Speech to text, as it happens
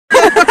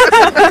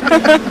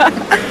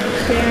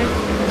Yeah.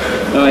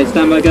 Alright,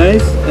 stand by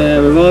guys,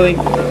 we're rolling.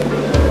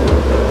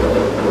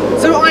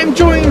 So I'm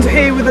joined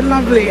here with the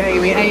lovely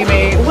Amy.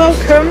 Amy,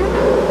 welcome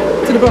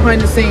to the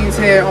behind the scenes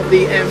here of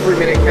the Every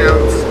Minute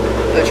Counts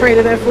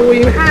trailer there for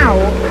you. How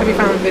have you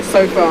found this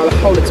so far, the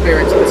whole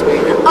experience of this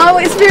week? Oh,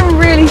 it's been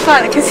really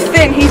fun because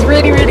Finn, he's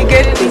really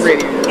good and he's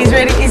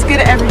good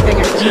at everything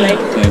actually,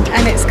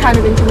 and it's kind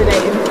of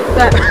intimidating.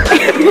 But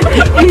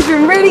he's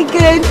been really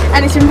good,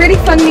 and it's been really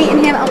fun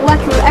meeting him and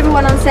working with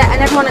everyone on set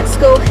and everyone at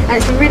school, and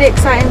it's been really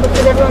exciting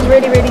because everyone's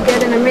really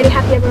good, and I'm really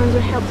happy everyone's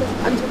helped us.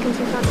 I'm talking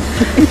too fast.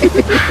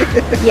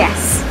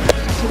 Yes.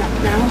 Shut up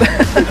now.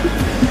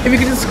 If you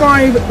could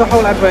describe the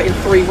whole advert in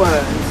 3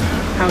 words,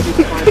 how do you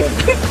describe it?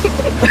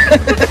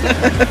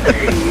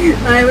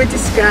 I would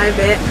describe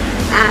it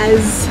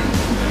as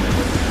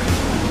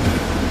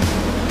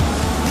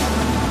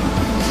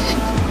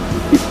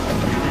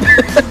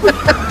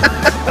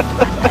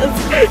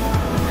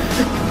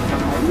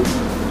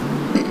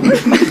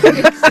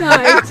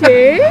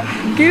exciting.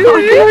 Good.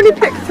 I can only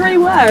pick 3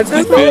 words.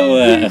 I feel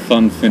a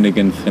fun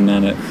Finnegan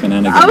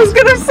Finanigan. I was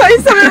gonna say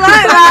something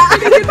like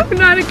that.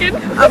 Finanigan.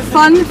 A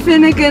fun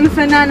Finnegan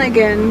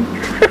Finanigan.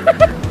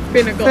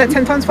 Say that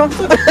 10 times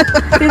faster.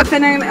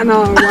 Finnegan.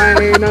 No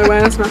way,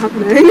 that's not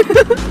happening.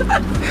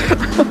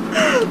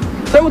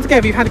 So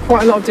altogether, you've had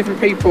quite a lot of different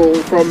people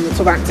from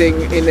sort of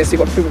acting in this. You've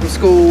got people from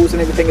schools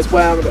and everything as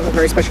well. We've got a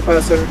very special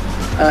person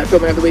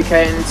filming over the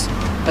weekend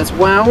as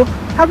well.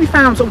 How have you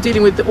found sort of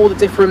dealing with all the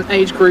different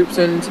age groups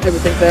and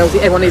everything there?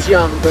 Obviously, everyone is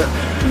young, but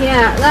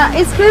yeah,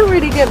 it's been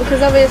really good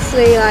because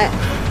obviously, like,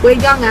 we're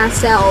young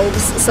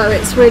ourselves, so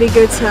it's really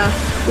good to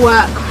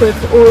work with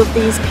all of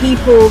these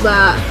people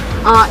that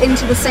are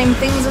into the same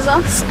things as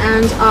us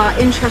and are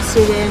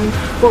interested in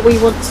what we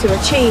want to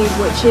achieve,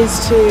 which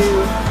is to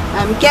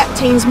get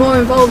teens more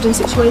involved in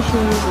situations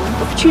and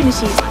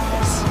opportunities like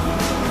this.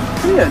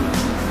 Brilliant.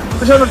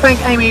 I just want to thank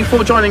Amy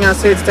for joining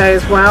us here today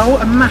as well.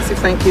 A massive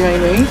thank you,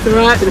 Amy. It's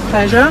alright. It's been a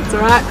pleasure. It's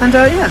alright. And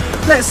yeah,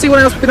 let's see what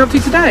else we've been up to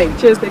today.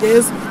 Cheers, big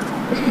ears.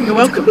 You're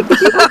welcome.